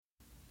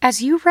As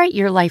you write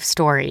your life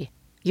story,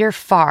 you're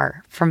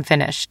far from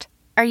finished.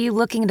 Are you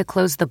looking to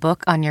close the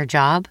book on your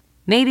job?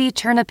 Maybe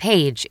turn a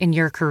page in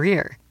your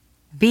career?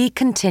 Be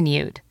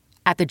continued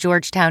at the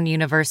Georgetown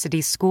University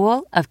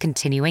School of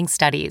Continuing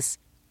Studies.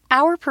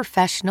 Our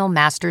professional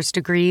master's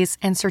degrees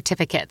and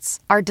certificates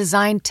are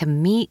designed to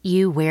meet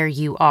you where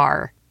you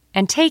are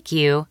and take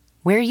you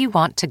where you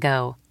want to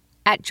go.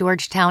 At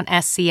Georgetown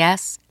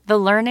SCS, the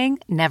learning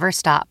never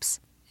stops,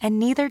 and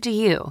neither do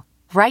you.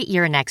 Write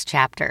your next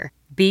chapter.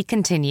 Be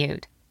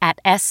continued at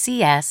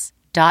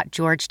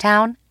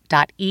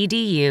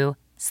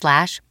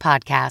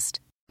scs.georgetown.edu/podcast.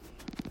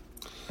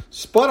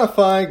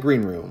 Spotify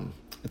Green Room.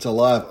 It's a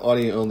live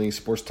audio-only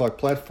sports talk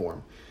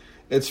platform.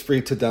 It's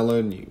free to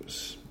download and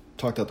use.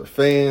 Talk to other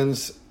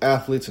fans,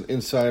 athletes, and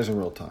insiders in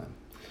real time.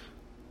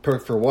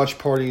 Perfect for watch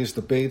parties,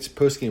 debates,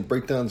 post-game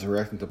breakdowns, and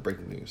reacting to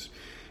breaking news.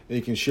 And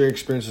you can share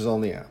experiences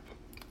on the app.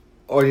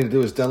 All you need to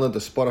do is download the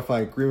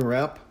Spotify Green Room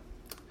app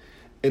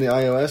in the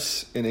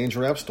iOS and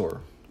Android App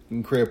Store. You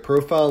can create a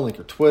profile, link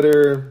your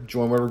Twitter,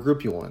 join whatever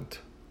group you want.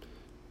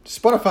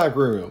 Spotify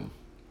Green Room.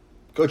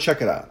 Go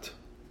check it out.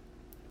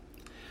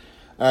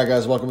 All right,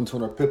 guys, welcome to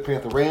another Pit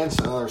Panther Rants,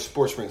 another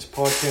Sports Rants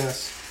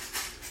podcast.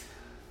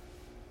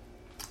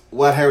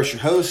 Wyatt Harris,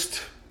 your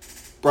host,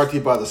 brought to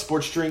you by the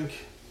Sports Drink.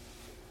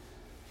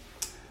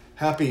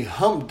 Happy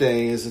Hump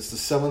Day, as it's the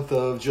 7th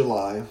of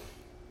July.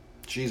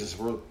 Jesus,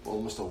 we're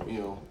almost a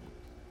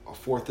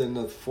fourth end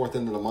of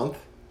the month.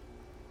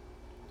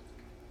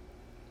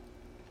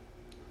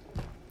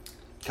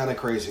 Kind of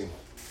crazy.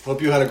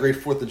 Hope you had a great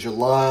 4th of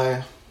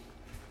July.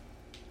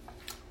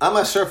 I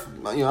myself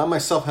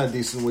had a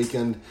decent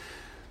weekend.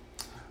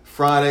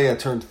 Friday, I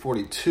turned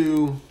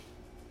 42.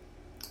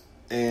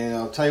 And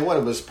I'll tell you what,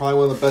 it was probably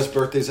one of the best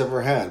birthdays I've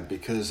ever had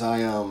because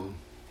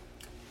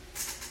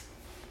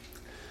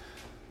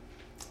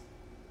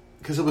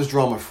because it was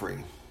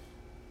drama-free.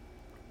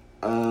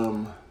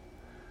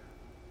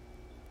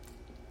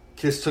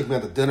 Kids took me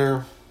out to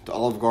dinner, to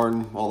Olive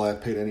Garden, all I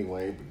paid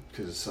anyway,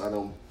 because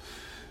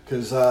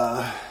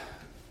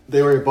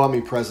they already bought me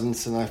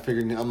presents, and I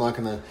figured I'm not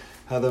going to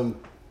have them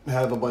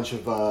have a bunch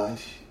of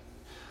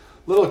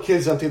little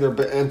kids empty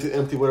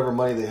whatever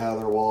money they have in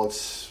their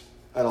wallets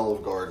at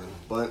Olive Garden.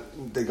 But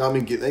they got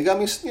me a gift, they got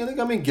me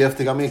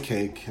a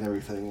cake and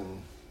everything,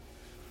 and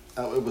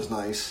it was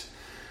nice.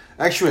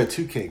 Actually, we had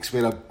 2 cakes.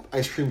 We had an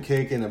ice cream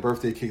cake and a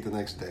birthday cake the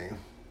next day,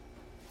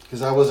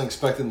 because I wasn't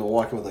expecting to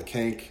walk in with a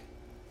cake.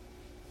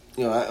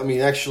 Their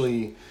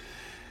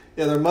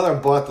mother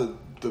bought the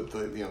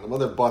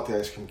mother bought the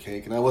ice cream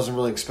cake, and I wasn't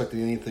really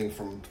expecting anything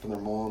from their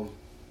mom,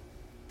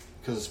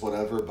 because it's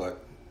whatever.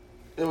 But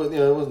it was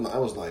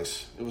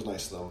nice. It was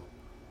nice though.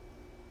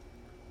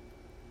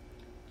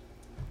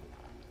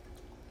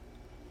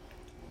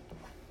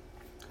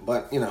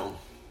 But you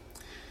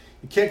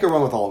can't go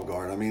wrong with Olive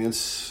Garden. I mean,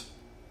 it's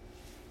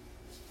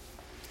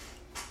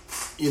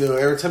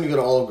every time you go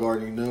to Olive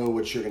Garden, you know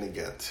what you're gonna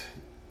get.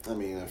 I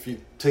mean, if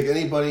you take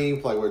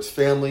anybody, like where it's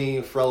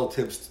family,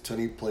 relatives, to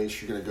any place,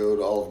 you're going to go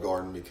to Olive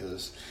Garden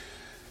because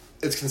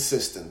it's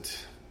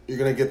consistent. You're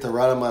going to get the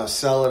right amount of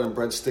salad and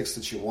breadsticks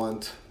that you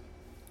want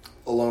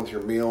along with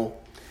your meal.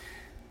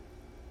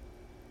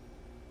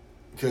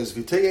 Because if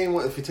you take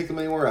them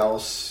anywhere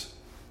else,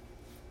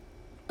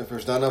 if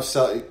there's not enough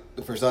salad,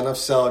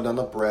 not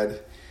enough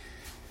bread,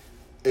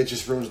 it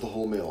just ruins the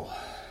whole meal.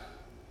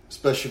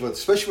 Especially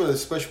with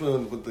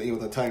the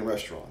Italian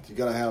restaurant, you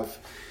gotta have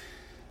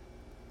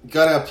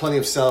plenty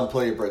of salad and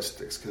plenty of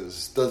breadsticks,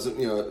 because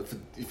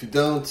if you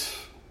don't,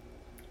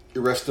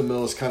 your rest of the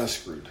meal is kind of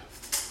screwed.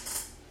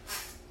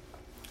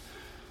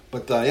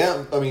 But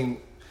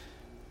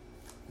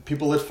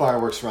people lit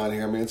fireworks around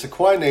here. I mean, it's a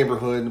quiet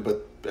neighborhood,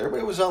 but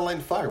everybody was out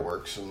lighting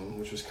fireworks,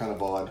 which was kind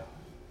of odd,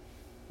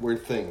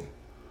 weird thing.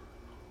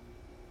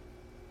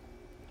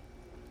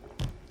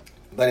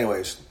 But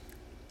anyways,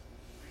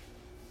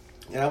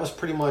 I was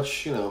pretty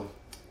much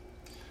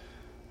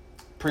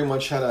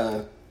had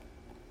a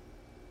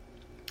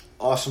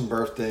awesome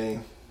birthday.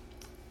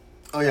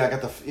 Oh yeah, I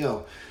got that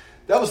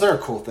was another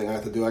cool thing I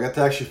got to do. I got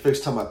to actually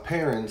FaceTime my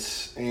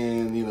parents,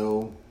 and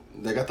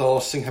they got to all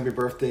sing happy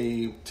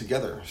birthday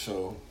together.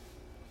 So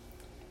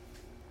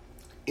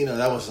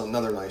that was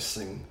another nice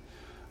thing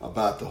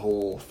about the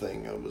whole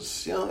thing. It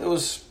was it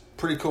was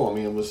pretty cool. I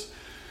mean, it was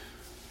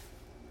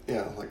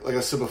like I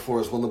said before,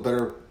 it was one of the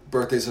better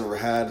birthdays I've ever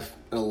had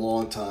in a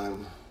long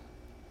time.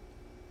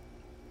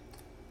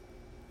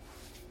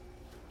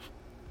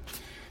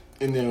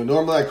 And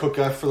normally I cook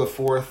out for the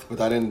 4th,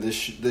 but I didn't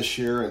this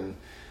year, and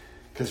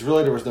because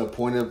really there was no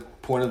point of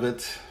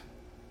it.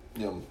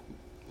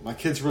 My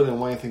kids really don't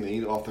want anything to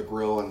eat off the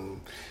grill,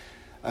 and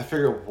I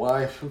figured,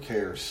 why? Who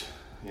cares?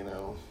 It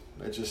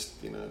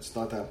just it's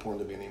not that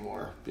important to me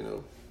anymore.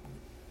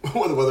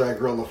 Whether I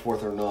grill on the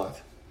 4th or not.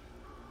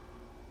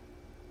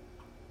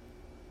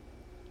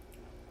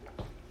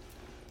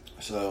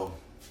 So,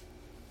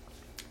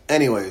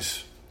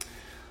 anyways,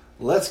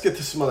 let's get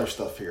to some other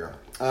stuff here.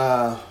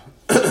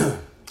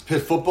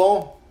 Pitt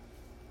football.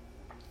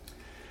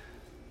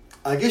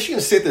 I guess you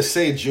can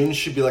say June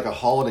should be like a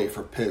holiday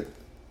for Pitt.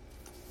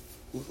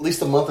 at least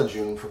the month of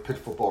June for Pitt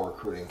football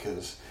recruiting,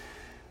 because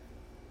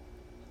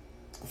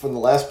from the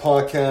last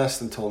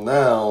podcast until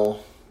now,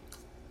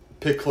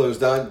 Pitt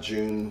closed out in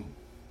June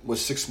with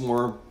 6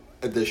 more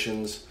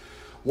additions.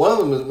 One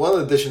of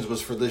the additions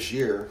was for this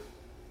year,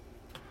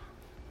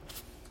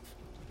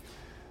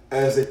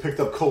 as they picked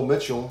up Cole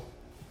Mitchell,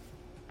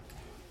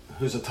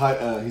 who's he's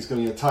going to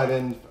be a tight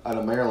end out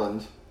of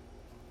Maryland.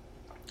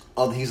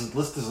 He's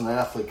listed as an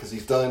athlete because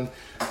he's done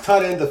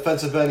tight end,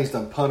 defensive end, he's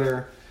done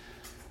punter.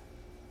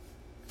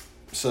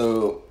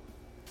 So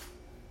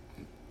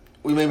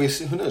we may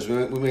see, who knows,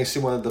 we may see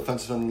one of the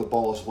defensive end of the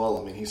ball as well.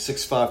 I mean, he's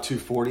 6'5",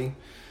 240.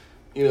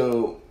 You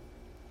know,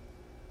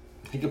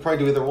 he could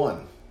probably do either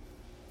one.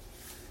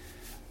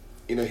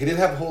 You know, he didn't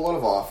have a whole lot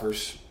of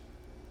offers.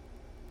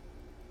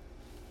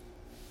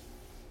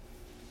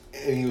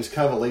 And he was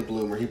kind of a late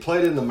bloomer. He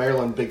played in the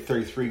Maryland Big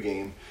 33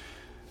 game.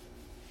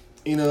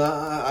 You know,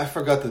 I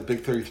forgot that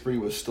Big 33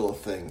 was still a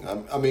thing.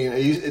 I mean,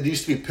 it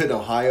used to be Pitt,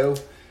 Ohio.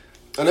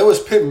 I know it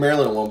was Pitt,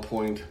 Maryland at one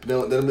point.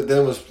 Then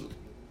it was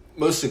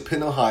mostly Pitt,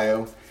 and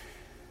Ohio.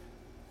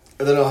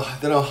 And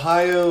then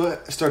Ohio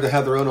started to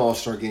have their own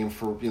all-star game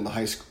for the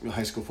high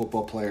school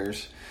football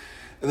players.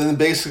 And then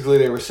basically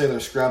they were saying their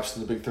scraps to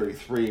the Big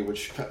 33,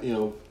 which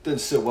didn't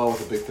sit well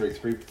with the Big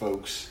 33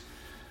 folks.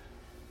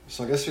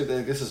 So I guess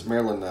it's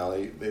Maryland now.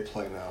 They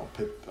play now.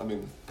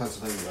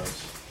 Pennsylvania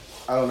does.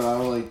 I don't know. I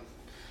don't really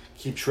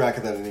keep track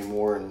of that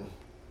anymore. And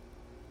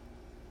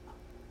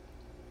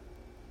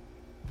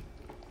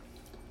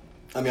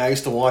I mean, I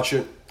used to watch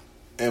it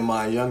in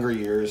my younger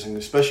years, and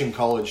especially in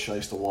college, I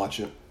used to watch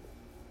it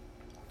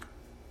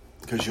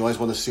because you always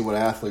want to see what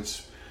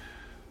athletes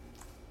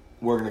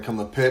were going to come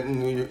to Pitt,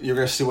 and you're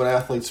going to see what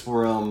athletes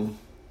were,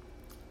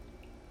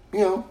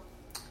 you're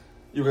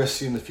going to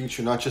see in the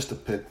future, not just the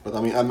Pitt. But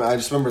I mean, I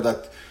just remember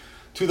that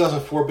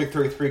 2004 Big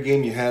 33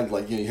 game. You had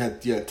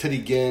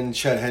Teddy Ginn,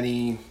 Chad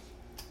Henne,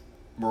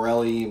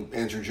 Morelli,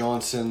 Andrew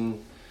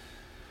Johnson.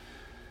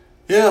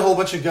 Yeah, a whole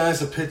bunch of guys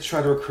that Pitt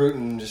tried to recruit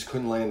and just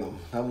couldn't land them.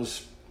 It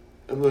was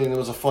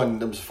a fun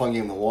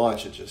game to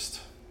watch. It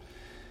just,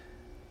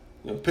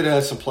 Pitt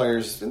had some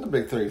players in the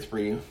Big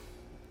 33.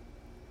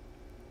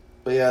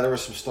 But yeah, there were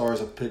some stars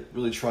that Pitt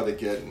really tried to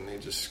get, and they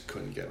just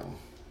couldn't get them.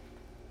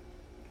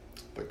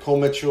 But Cole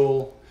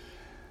Mitchell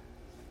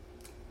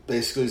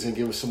basically is going to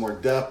give us some more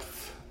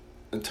depth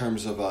in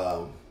terms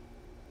of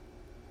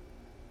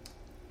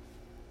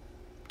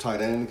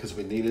tight end, because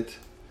we need it.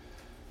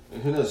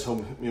 And who knows,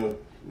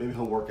 maybe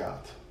he'll work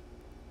out.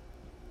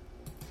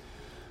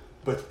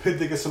 But Pitt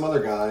did get some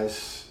other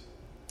guys.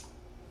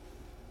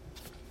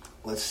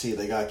 Let's see,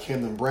 they got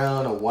Camden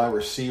Brown, a wide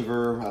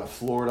receiver out of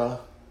Florida.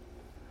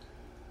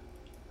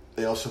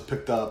 They also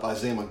picked up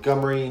Isaiah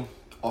Montgomery,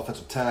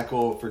 offensive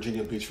tackle,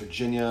 Virginia Beach,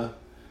 Virginia.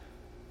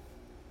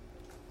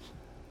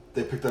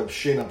 They picked up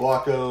Shane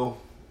Ablako.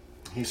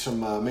 He's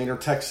from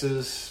Maynard,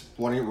 Texas,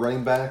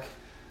 running back.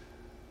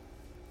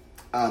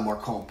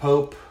 Marcon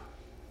Pope.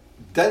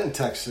 Denton,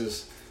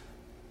 Texas.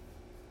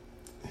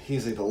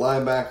 He's the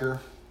linebacker.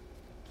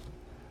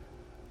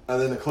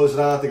 And then to close it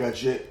out, they got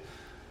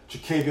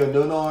Jacavion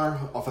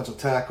Nonar, offensive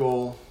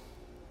tackle,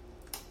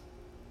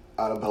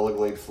 out of Bella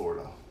Glade,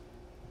 Florida.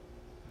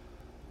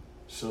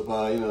 So,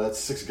 that's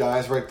 6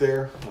 guys right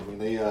there. I mean,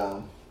 they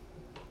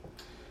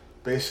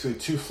basically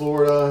 2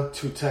 Florida,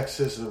 2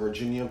 Texas, and a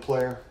Virginia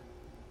player.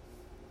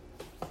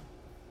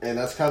 And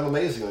that's kind of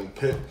amazing. I mean,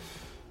 Pitt,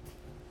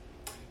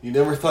 you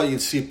never thought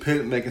you'd see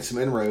Pitt making some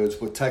inroads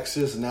with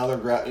Texas, and now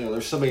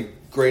there's so many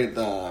great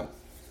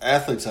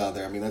athletes out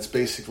there. I mean, that's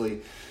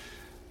basically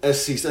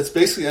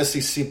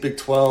SEC Big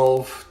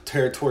 12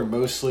 territory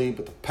mostly,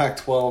 but the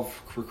Pac-12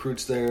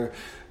 recruits there.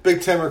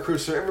 Big 10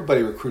 recruits there.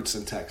 Everybody recruits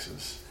in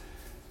Texas.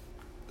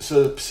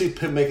 So to see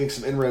Pitt making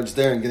some inroads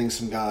there and getting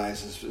some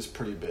guys is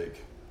pretty big.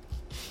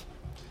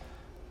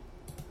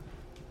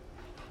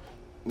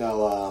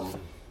 Now,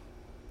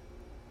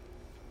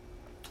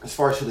 as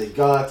far as who they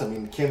got, I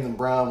mean, Camden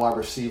Brown, wide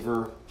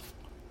receiver.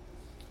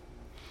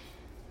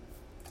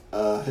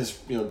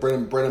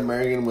 Brendan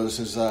Marion was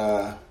his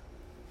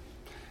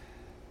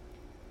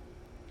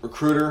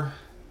recruiter,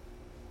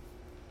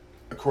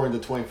 according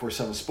to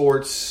 24/7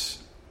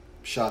 Sports.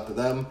 Shot to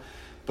them,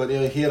 but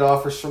he had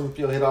offers from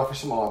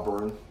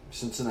Auburn,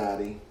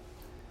 Cincinnati,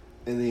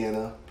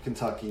 Indiana,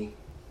 Kentucky.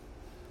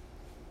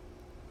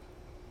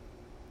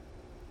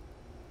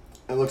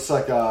 It looks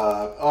like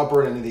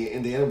Auburn and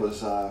Indiana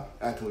was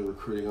actively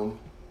recruiting him.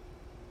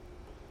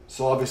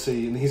 So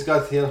obviously, and he had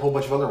a whole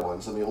bunch of other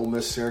ones. I mean, Ole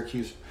Miss,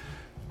 Syracuse,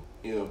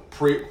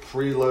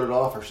 pre-loaded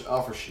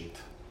offer sheet.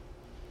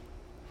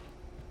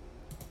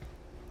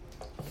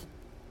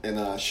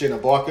 And Shane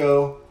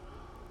Ablako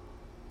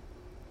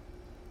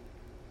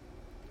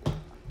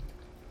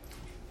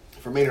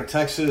from Maynard,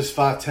 Texas,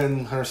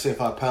 5'10",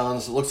 175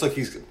 pounds. It looks like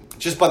he's,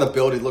 just by the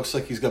build, it looks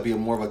like he's going to be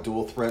more of a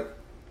dual threat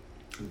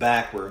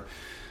back, where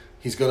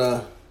he's going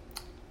to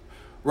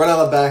run out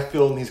of the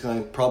backfield and he's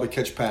going to probably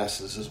catch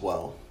passes as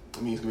well. I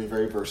mean, he's going to be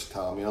very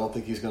versatile. I mean, I don't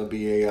think he's going to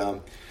be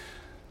a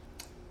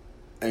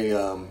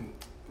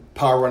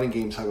power running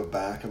game type of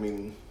back. I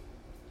mean,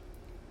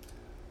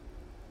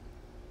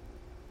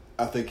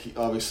 I think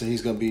obviously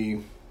he's going to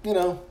be,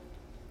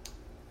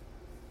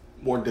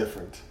 more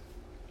different.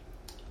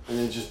 And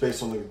it's just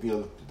based on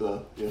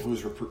the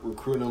who's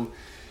recruiting him.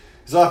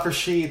 His offer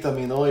sheet, I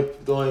mean, the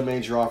only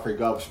major offer he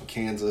got was from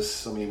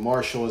Kansas. I mean,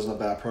 Marshall isn't a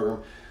bad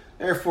program.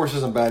 Air Force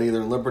isn't bad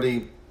either.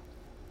 Liberty's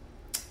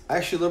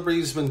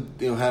been,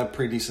 had a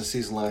pretty decent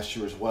season last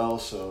year as well,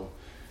 so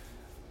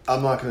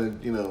I'm not going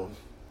to,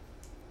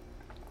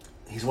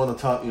 he's one of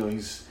the top,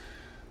 he's,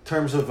 in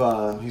terms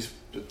of, he's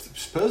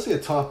supposedly a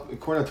top,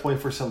 according to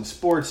 24/7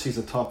 Sports, he's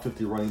a top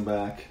 50 running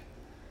back.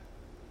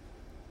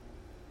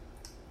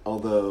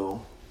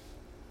 Although,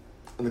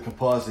 in the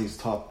composite, he's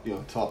top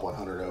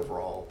 100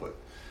 overall, but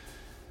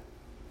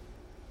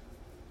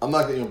I'm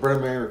not going to,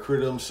 Brett Mary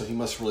recruited him, so he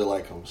must really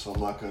like him, so I'm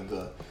not going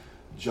to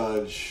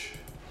judge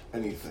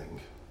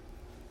anything.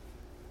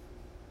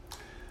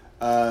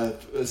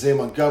 Zay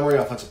Montgomery,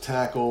 offensive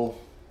tackle.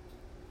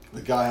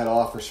 The guy had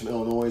offers from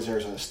Illinois,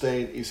 Arizona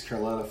State, East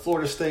Carolina,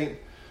 Florida State.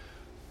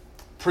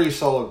 Pretty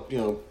solid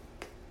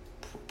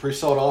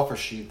offer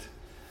sheet.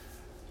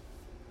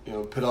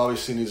 Pitt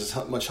obviously needs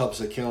as much help as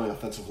they can on the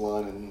offensive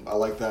line, and I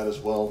like that as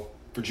well.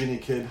 Virginia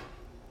kid.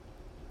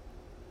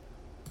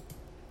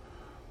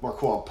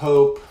 Marquand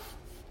Pope.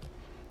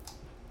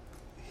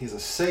 He's a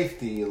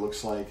safety, it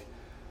looks like.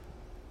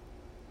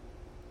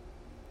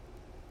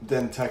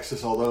 Then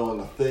Texas, although on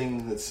the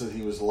thing that said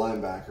he was a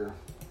linebacker.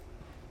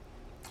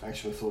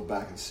 Actually, I'll flip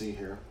back and see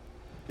here.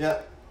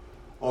 Yeah,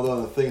 although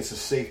on the thing it says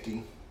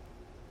safety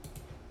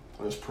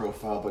on his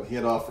profile, but he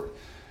had offered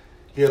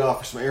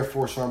some Air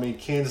Force, Army,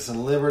 Kansas,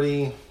 and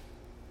Liberty.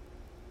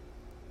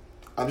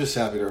 I'm just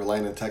happy they're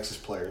landing Texas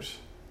players.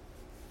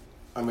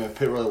 I mean, if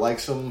Pitt really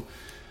likes them,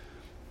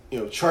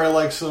 Charlie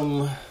likes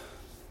them,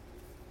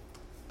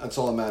 that's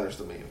all that matters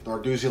to me. If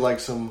Narduzzi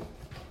likes them,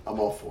 I'm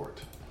all for it.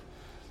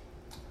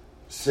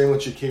 Same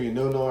with Jakeem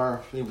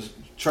Nonar.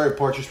 Charlie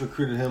Partridge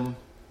recruited him.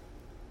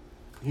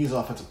 He's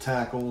offensive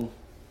tackle.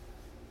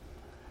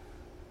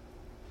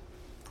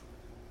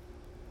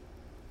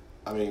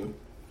 I mean,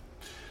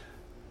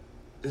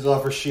 his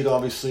offer sheet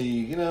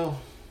obviously,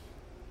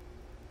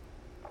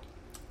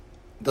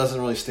 doesn't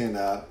really stand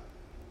out.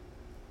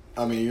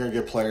 I mean, you're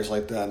gonna get players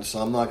like that, so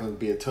I'm not gonna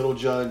be a total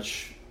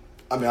judge.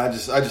 I mean, I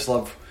just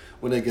love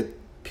when they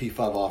get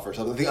P5 offers.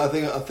 I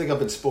think I've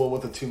been spoiled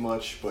with it too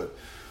much, but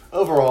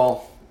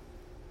overall,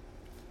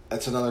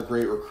 that's another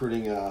great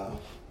recruiting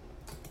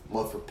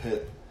month for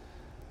Pitt.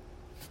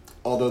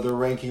 Although their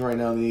ranking right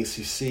now in the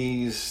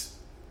ACC's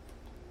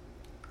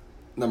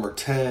number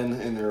 10,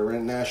 and their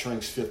national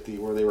rank's 50,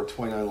 where they were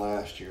 29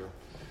 last year.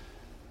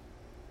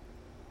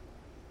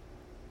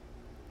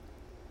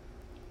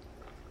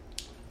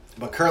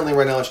 But currently,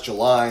 right now, it's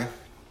July,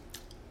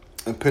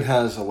 and Pitt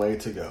has a way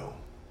to go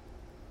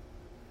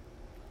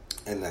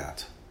in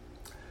that.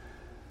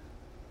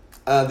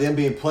 The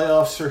NBA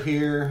playoffs are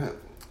here.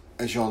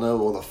 As you all know,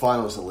 well, the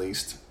finals at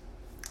least,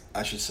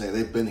 I should say,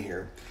 they've been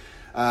here.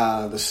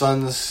 The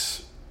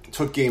Suns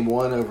took game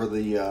one over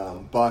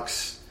the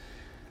Bucks.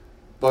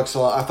 I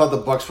thought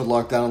the Bucks would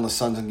lock down on the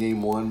Suns in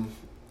game one,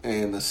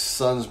 and the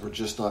Suns were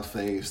just not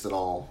fazed at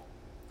all.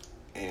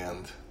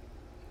 And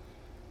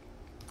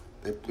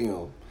they,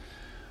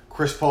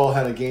 Chris Paul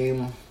had a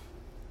game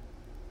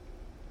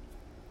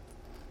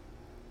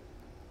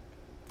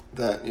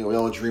that we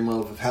all dream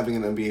of having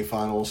an NBA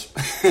Finals.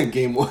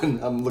 Game one,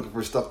 I'm looking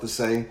for stuff to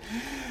say.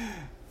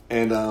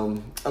 And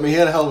he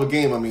had a hell of a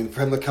game. I mean,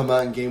 for him to come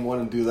out in game one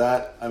and do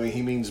that, I mean,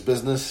 he means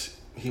business.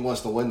 He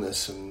wants to win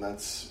this, and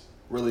that's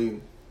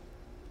really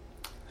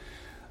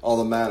all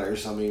that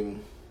matters. I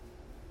mean,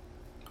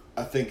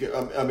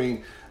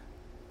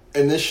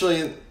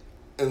 initially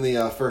in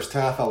the first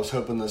half, I was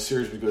hoping the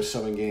series would go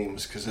 7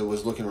 games because it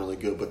was looking really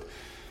good, but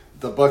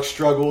the Bucks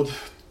struggled,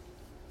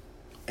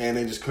 and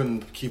they just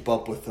couldn't keep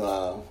up with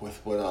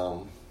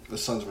what the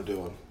Suns were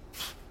doing.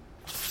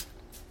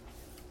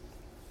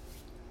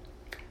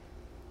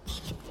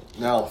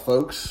 Now,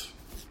 folks,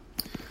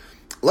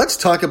 let's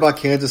talk about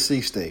Kansas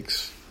City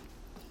Steaks.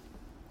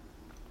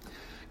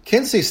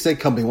 Kansas City Steak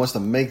Company wants to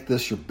make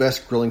this your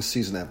best grilling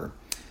season ever.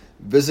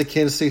 Visit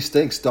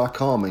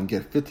KansasCitySteaks.com and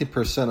get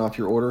 15% off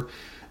your order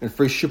and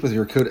free ship with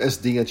your code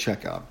SD at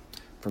checkout.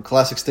 From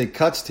classic steak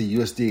cuts to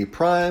USDA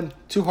Prime,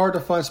 to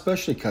hard-to-find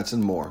specialty cuts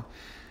and more,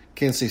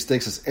 Kansas City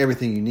Steaks has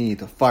everything you need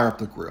to fire up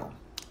the grill.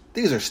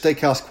 These are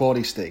steakhouse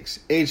quality steaks,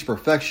 aged to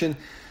perfection.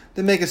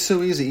 They make it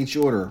so easy each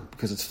order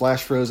because it's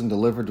flash frozen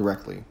delivered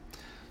directly.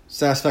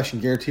 Satisfaction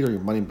guaranteed or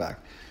your money back.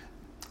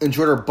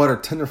 Enjoy our butter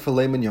tender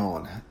filet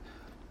mignon,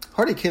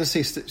 hearty Kansas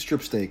City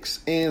strip steaks,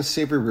 and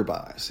savory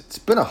ribeyes. It's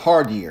been a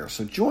hard year,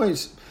 so join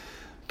us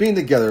being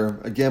together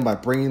again by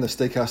bringing the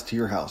steakhouse to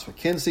your house with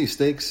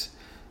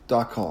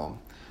KansasCitySteaks.com.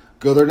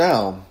 Go there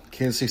now,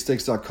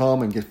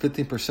 KansasCitySteaks.com, and get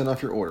 15%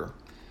 off your order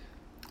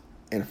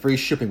and free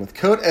shipping with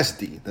code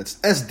SD. That's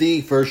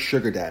SD for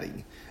Sugar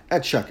Daddy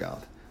at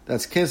checkout.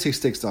 That's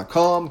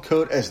KansasCitySteaks.com,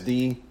 code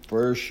SD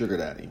for Sugar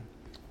Daddy.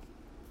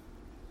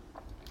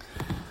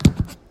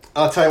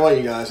 I'll tell you what,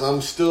 you guys.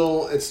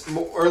 It's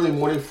early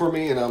morning for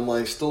me, and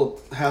I'm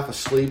still half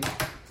asleep.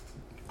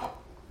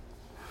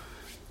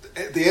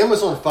 The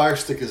Amazon Fire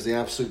Stick is the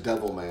absolute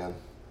devil, man.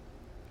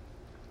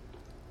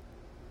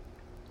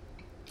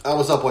 I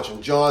was up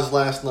watching Jaws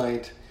last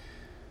night.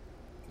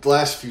 The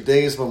last few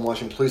days, I've been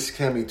watching Police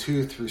Academy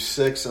 2 through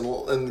 6.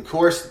 And of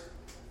course,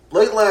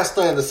 late last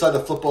night, I decided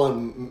to flip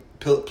on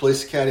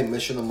Police Academy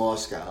Mission to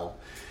Moscow.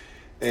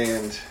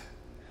 And,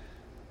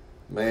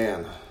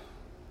 man,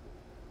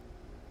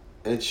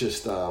 it's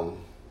just, I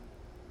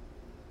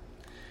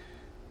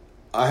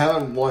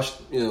haven't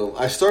watched,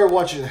 I started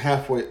watching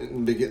halfway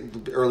in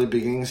the early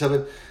beginnings of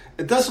it.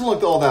 It doesn't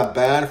look all that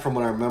bad from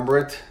when I remember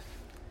it.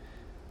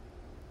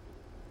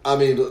 I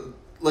mean,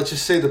 let's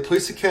just say the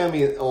Police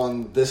Academy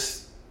on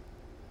this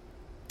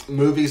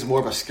movie is more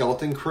of a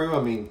skeleton crew.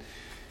 I mean,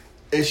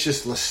 it's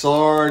just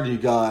Lassard, you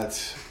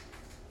got,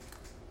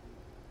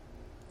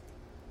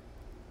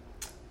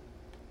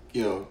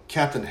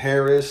 Captain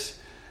Harris,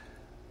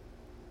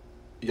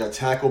 you got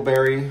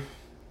Tackleberry,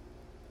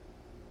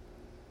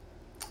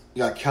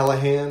 you got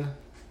Callahan.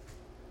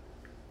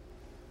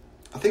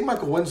 I think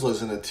Michael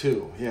Winslow's in it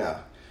too, yeah.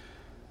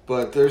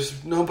 But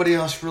there's nobody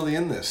else really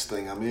in this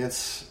thing. I mean,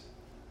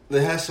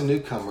 they have some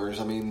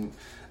newcomers. I mean,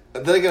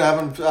 then again, I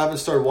haven't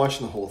started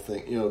watching the whole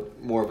thing.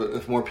 More of it,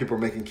 if more people are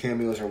making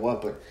cameos or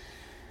what. But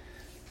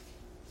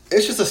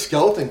it's just a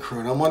skeleton crew,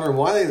 and I'm wondering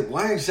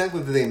why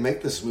exactly did they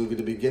make this movie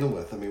to begin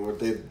with? I mean,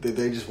 did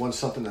they just want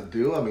something to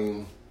do? I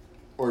mean,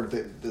 or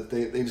did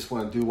they just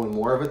want to do one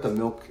more of it to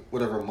milk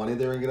whatever money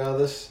they're gonna get out of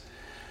this?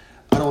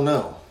 I don't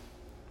know.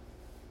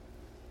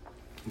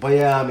 But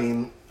yeah, I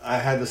mean, I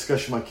had a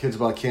discussion with my kids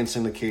about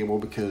canceling the cable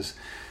because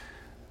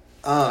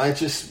I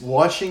just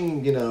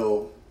watching,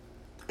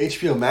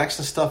 HBO Max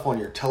and stuff on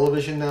your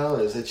television now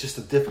it's just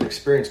a different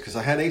experience because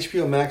I had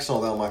HBO Max and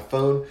all that on my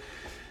phone,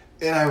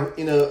 and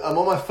I'm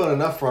on my phone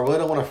enough where I really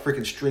don't want to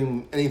freaking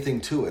stream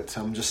anything to it.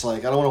 I'm just like,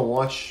 I don't want to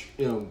watch,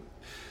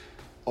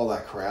 all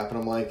that crap, and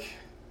I'm like,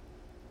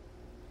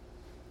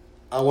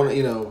 I want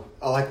to,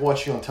 I like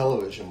watching on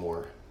television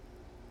more.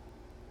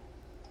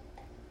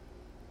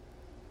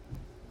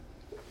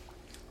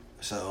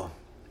 So,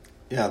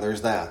 yeah,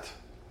 there's that.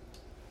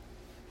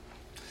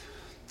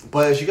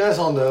 But as you guys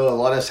all know, a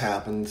lot has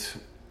happened.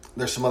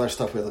 There's some other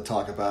stuff we have to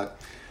talk about.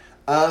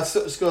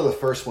 Let's go to the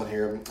first one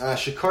here.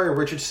 Sha'Carri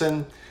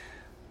Richardson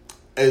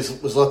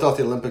was left off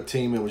the Olympic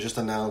team. It was just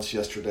announced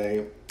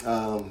yesterday. We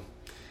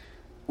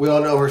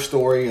all know her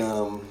story.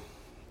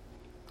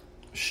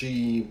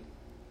 She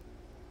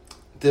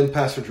didn't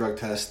pass her drug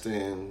test,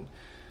 and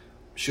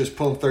she was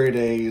put on 30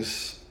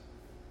 days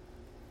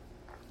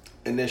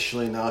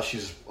initially. Now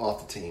she's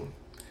off the team.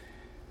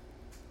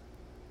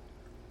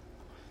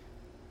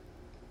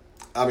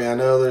 I mean, I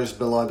know there's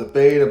been a lot of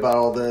debate about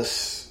all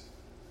this.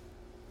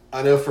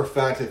 I know for a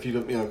fact if you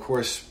don't, of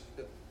course,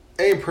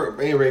 any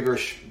regular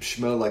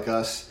schmo like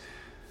us,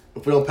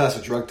 if we don't pass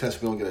a drug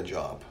test, we don't get a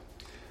job.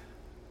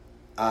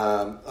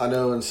 I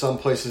know in some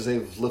places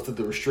they've lifted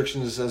the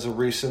restrictions as of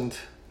recent.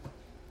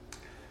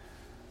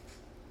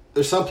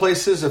 There's some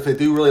places, if they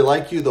do really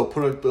like you, they'll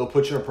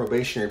put you in a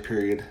probationary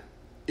period,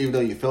 even though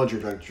you failed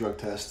your drug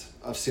test.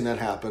 I've seen that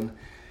happen.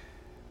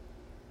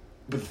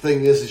 But the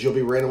thing is you'll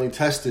be randomly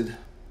tested.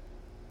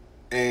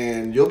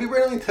 And you'll be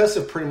randomly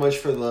tested pretty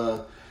much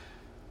probably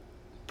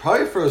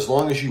for as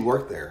long as you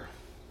work there.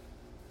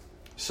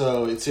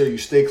 So it's either you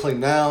stay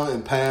clean now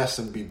and pass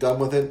and be done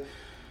with it,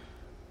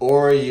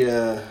 or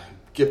you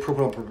get put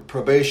on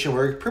probation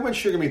where pretty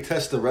much you're going to be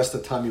tested the rest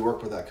of the time you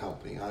work with that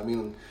company. I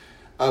mean,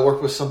 I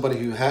worked with somebody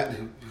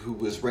who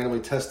was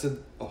randomly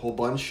tested a whole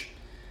bunch.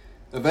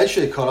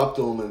 Eventually it caught up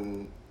to him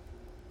and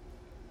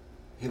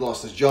he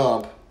lost his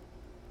job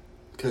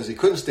because he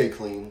couldn't stay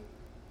clean.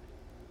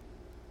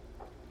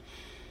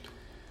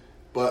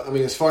 But, I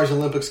mean, as far as the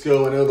Olympics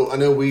go, I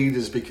know weed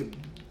has been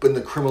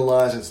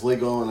decriminalized. It's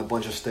legal in a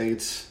bunch of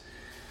states.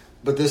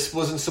 But this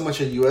wasn't so much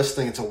a U.S.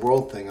 thing. It's a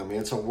world thing. I mean,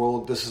 this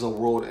is a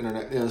world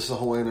internet. This is a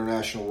whole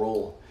international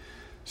role.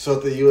 So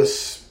if the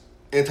U.S.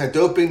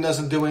 anti-doping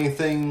doesn't do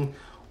anything,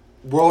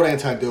 world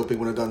anti-doping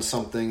would have done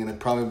something, and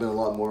it'd probably been a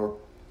lot more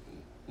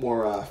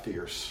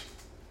fierce.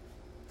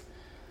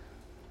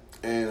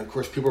 And, of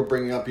course, people are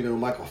bringing up,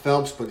 Michael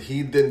Phelps, but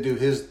he didn't do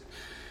his...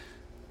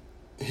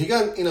 He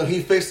got,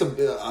 he faced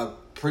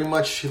pretty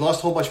much, he lost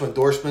a whole bunch of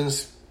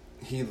endorsements.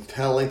 He had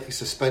a lengthy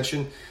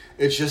suspension.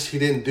 It's just he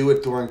didn't do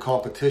it during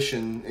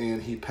competition,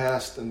 and he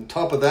passed. And on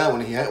top of that,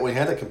 when he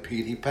had to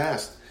compete, he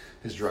passed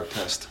his drug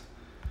test.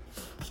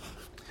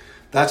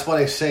 That's why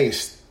they say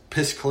he's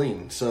piss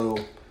clean. So,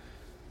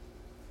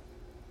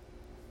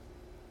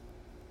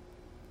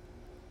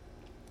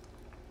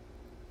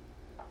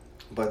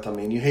 but I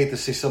mean, you hate to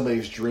see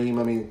somebody's dream.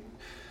 I mean,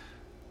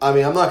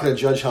 I'm not going to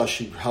judge how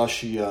she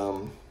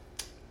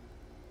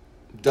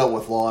dealt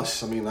with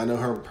loss. I mean, I know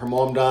her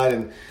mom died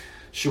and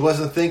she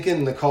wasn't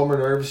thinking to calm her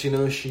nerves.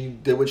 She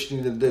did what she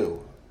needed to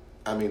do.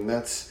 I mean,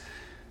 that's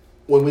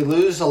when we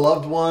lose a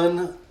loved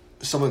one,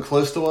 someone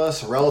close to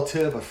us, a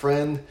relative, a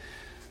friend.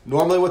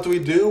 Normally, what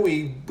do?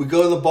 We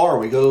go to the bar.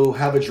 We go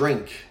have a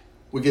drink.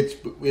 We get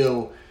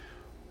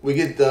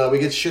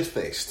shit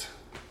faced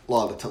a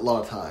lot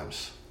of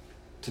times.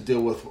 to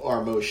deal with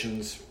our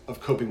emotions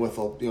of coping with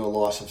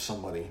loss of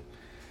somebody.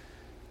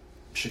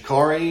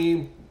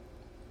 Sha'Carri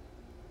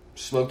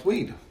smoked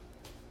weed.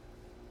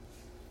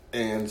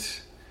 And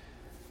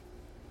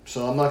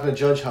so I'm not going to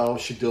judge how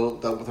she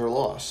dealt with her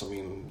loss. I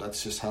mean,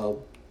 that's just how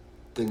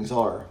things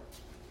are.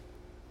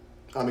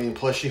 I mean,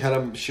 plus she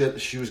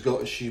was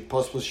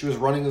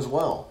running as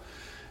well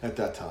at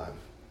that time.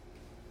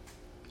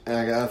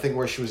 And I think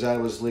where she was at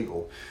was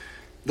legal.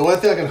 The one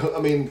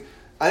thing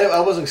I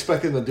wasn't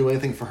expecting to do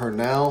anything for her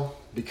now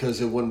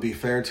because it wouldn't be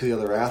fair to the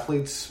other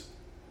athletes.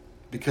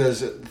 Because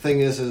the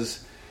thing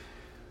is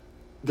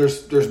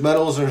there's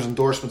medals and there's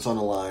endorsements on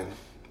the line.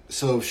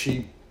 So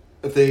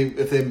if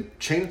they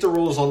change the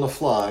rules on the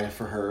fly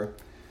for her,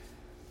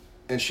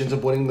 and she ends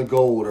up winning the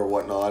gold or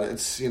whatnot,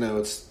 it's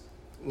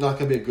not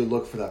going to be a good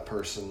look for that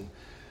person.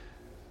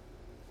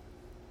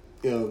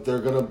 They're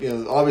going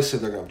to obviously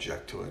they're going to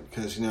object to it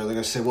because they're going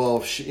to say,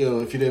 well, if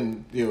you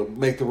didn't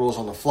make the rules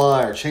on the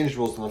fly or change the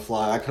rules on the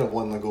fly, I could have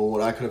won the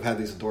gold. I could have had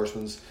these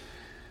endorsements.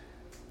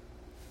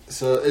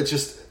 So it's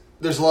just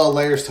there's a lot of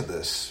layers to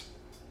this.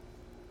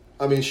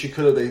 I mean, they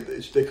could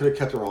have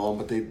kept her on,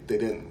 but they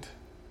didn't.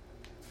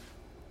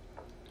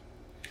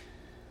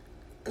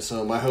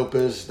 So my hope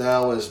is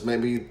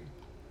maybe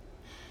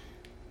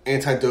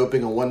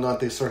anti-doping and whatnot,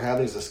 they start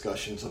having these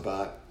discussions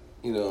about,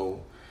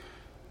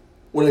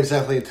 what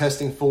exactly they're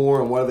testing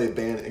for and what are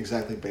they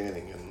exactly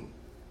banning. And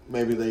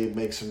maybe they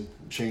make some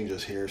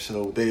changes here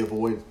so they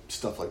avoid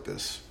stuff like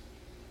this.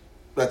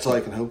 That's all I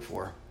can hope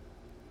for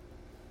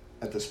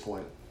at this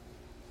point.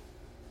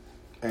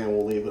 And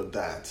we'll leave it at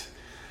that.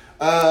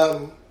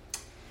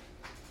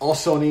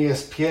 Also on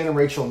ESPN,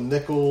 Rachel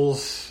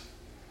Nichols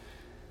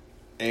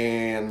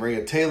and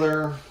Maria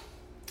Taylor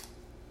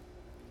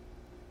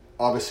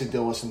obviously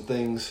dealing with some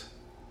things.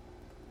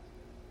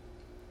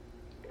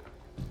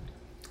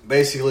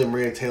 Basically,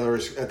 Maria Taylor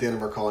is at the end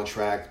of her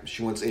contract.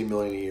 She wants $8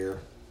 million a year.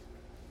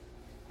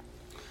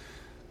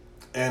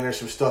 And there's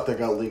some stuff that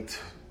got leaked,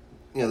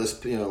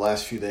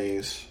 last few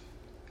days.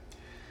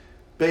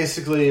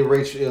 Basically,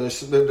 Rachel,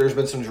 there's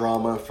been some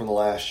drama from the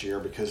last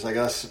year because I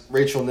guess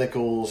Rachel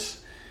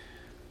Nichols,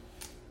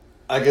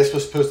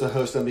 was supposed to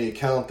host NBA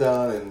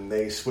Countdown, and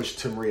they switched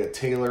to Maria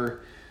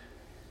Taylor.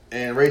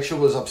 And Rachel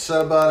was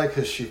upset about it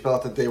because she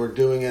felt that they were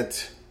doing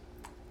it,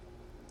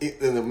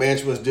 and the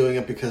management was doing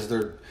it because there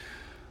are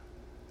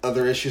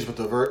other issues with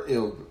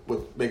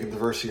with making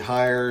diversity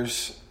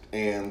hires,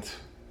 and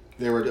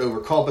they were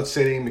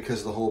overcompensating because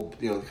of the whole,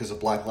 because of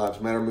Black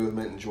Lives Matter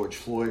movement and George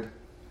Floyd.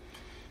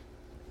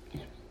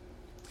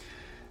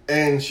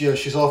 And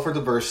she's all for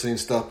diversity and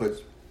stuff,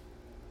 but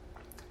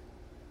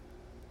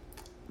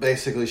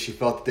basically she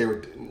felt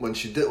that when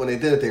they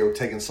did it, they were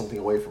taking something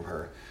away from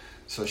her.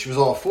 So she was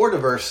all for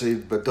diversity,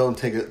 but don't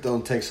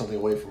take something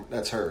away from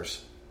that's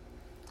hers.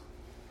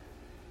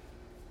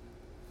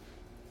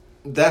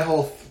 That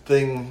whole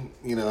thing,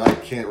 I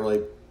can't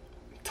really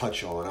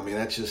touch on. I mean,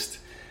 that's just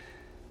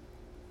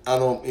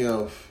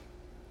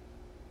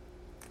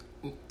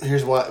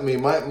here's why. I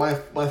mean,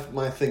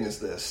 my thing is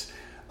this.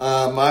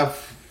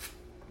 I've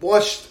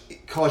watched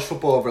college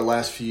football over the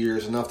last few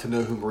years enough to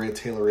know who Maria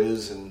Taylor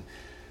is, and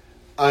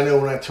I know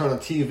when I turn on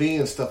TV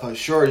and stuff, I'm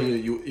sure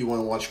you want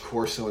to watch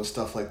Corso and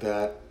stuff like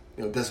that,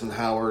 Desmond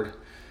Howard.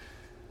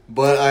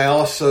 But I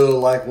also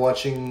like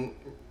watching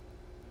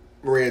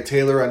Maria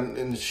Taylor,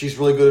 and she's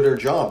really good at her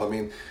job. I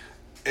mean,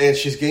 and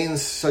she's gained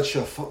such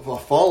a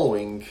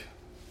following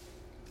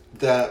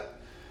that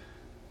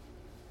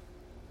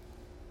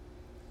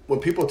when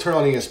people turn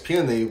on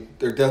ESPN,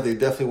 they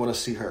definitely want to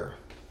see her.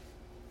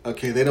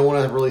 Okay, they don't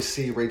want to really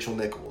see Rachel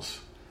Nichols.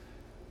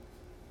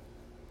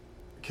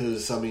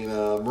 Because,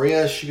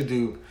 Maria, she could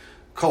do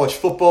college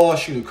football,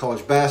 she could do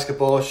college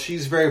basketball.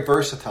 She's very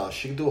versatile.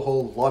 She can do a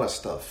whole lot of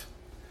stuff.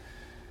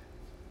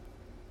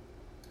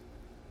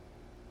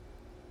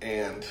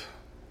 And,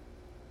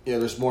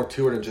 there's more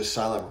to her than just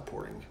sideline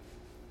reporting.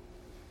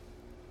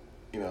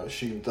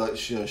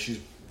 She's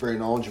very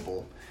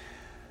knowledgeable.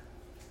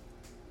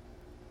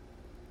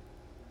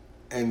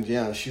 And,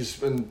 she's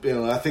been,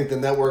 I think the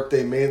network,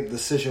 they made the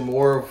decision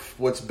more of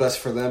what's best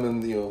for them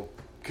and,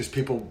 because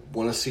people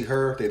want to see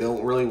her. They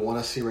don't really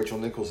want to see Rachel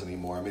Nichols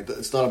anymore. I mean,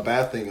 it's not a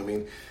bad thing. I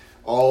mean,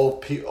 all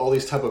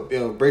these type of...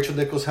 Rachel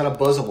Nichols had a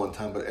buzz at one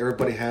time, but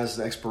everybody has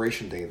an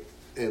expiration date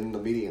in the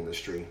media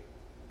industry.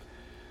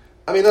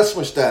 I mean, not so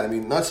much that. I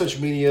mean, not so much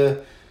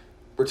media.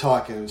 We're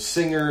talking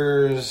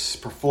singers,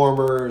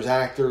 performers,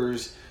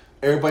 actors.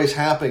 Everybody's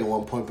happy at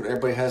one point, but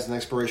everybody has an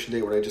expiration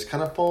date where they just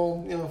kind of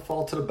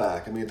fall to the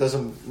back. I mean, it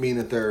doesn't mean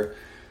that they're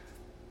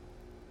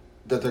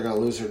going to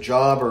lose their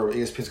job or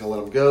ESPN's going to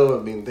let them go.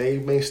 I mean, they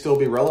may still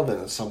be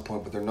relevant at some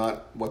point, but they're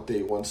not what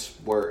they once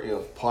were,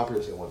 popular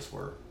as they once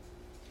were.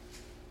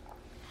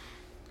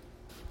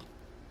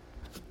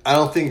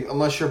 I'm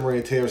not sure if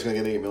Maria Taylor's going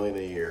to get $8 million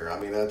a year. I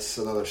mean, that's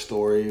another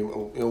story.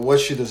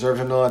 What she deserves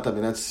or not, I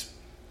mean, that's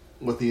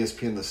what the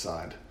ESPN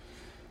decide.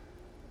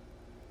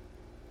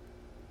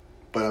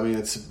 But, I mean,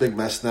 it's a big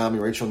mess now. I mean,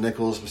 Rachel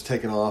Nichols was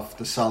taken off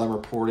the sideline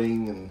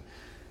reporting, and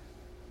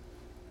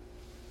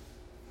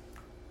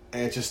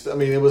And it just, I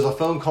mean, it was a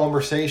phone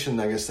conversation,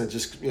 I guess, that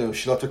just,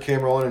 she left her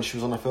camera on and she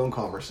was on a phone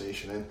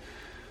conversation. And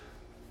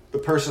the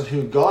person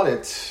who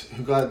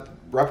got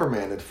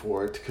reprimanded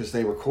for it because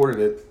they recorded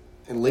it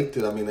and leaked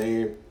it, I mean,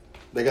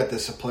 they got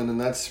disciplined,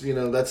 and that's, it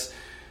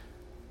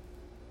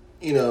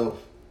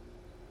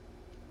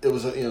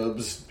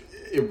was,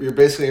 you're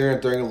basically airing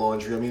it during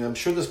laundry. I mean, I'm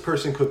sure this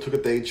person took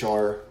it to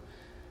HR,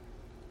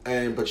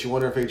 but you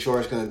wonder if HR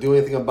is going to do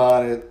anything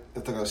about it,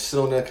 if they're going to sit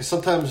on that, because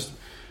sometimes,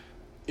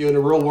 in the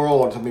real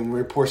world, I mean, we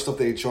report stuff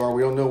to HR,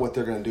 we don't know what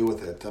they're going to do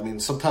with it. I mean,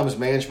 sometimes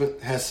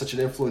management has such an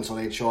influence on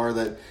HR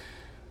that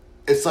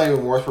it's not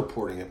even worth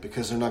reporting it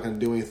because they're not going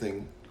to do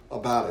anything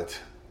about it.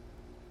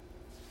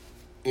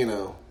 And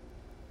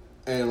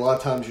a lot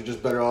of times you're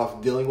just better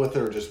off dealing with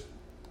it or just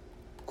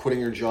quitting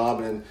your job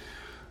and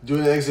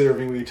doing an exit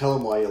interview where you tell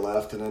them why you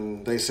left, and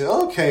then they say,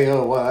 wow,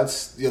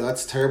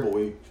 that's terrible.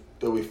 We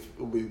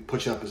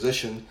put you in a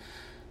position.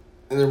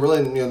 And they're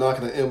really, not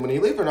going to. And when you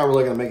leave, they're not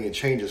really going to make any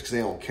changes because they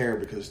don't care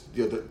because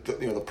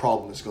the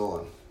problem is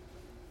gone.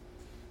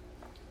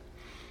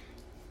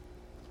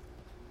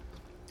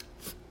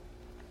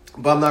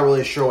 But I'm not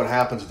really sure what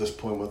happens at this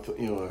point with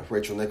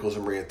Rachel Nichols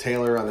and Maria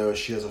Taylor. I know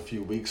she has a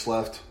few weeks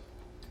left.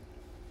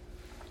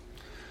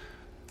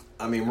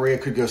 I mean, Maria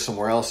could go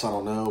somewhere else. I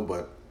don't know,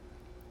 but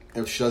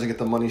if she doesn't get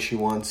the money she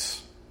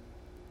wants,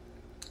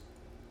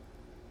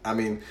 I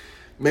mean,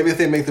 maybe if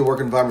they make the work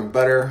environment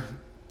better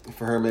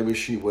for her, maybe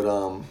she would,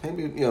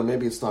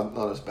 maybe it's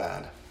not as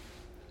bad.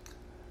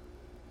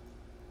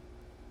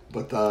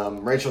 But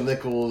Rachel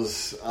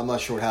Nichols, I'm not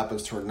sure what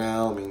happens to her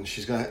now. I mean,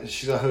 she's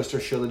gonna host her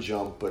show The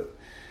Jump, but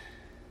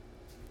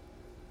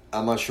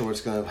I'm not sure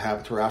what's gonna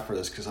happen to her after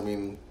this because I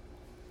mean,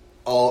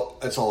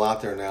 it's all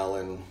out there now,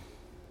 and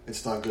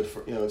it's not good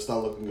for it's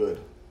not looking good.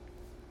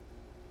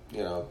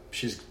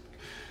 She's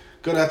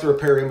gonna have to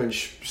repair her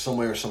image some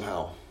way or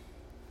somehow.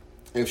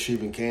 If she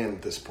even can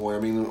at this point. I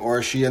mean,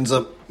 or she ends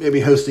up maybe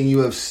hosting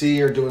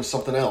UFC or doing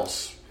something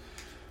else.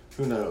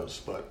 Who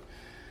knows? But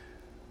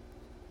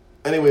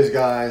anyways,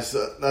 guys,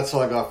 that's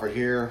all I got for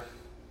here.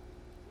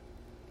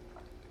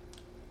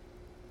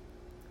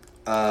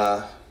 Is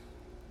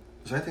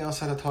there anything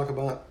else I had to talk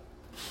about?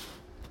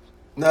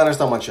 No, there's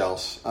not much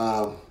else.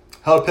 How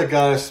to pick,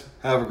 guys.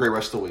 Have a great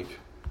rest of the week.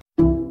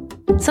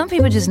 Some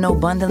people just know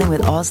bundling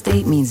with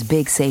Allstate means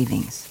big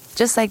savings.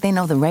 Just like they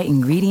know the right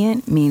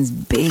ingredient means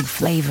big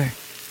flavor.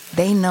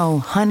 They know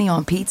honey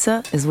on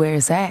pizza is where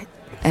it's at.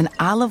 And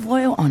olive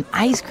oil on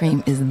ice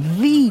cream is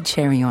the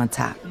cherry on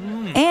top.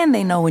 And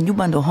they know when you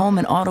bundle home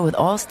and auto with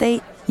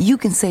Allstate, you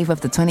can save up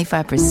to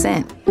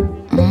 25%.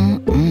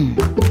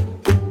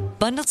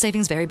 Bundled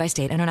savings vary by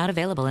state and are not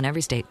available in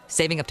every state.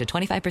 Saving up to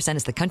 25%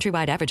 is the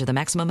countrywide average of the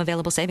maximum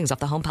available savings off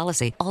the home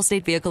policy.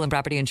 Allstate Vehicle and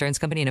Property Insurance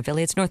Company and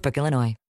affiliates, Northbrook, Illinois.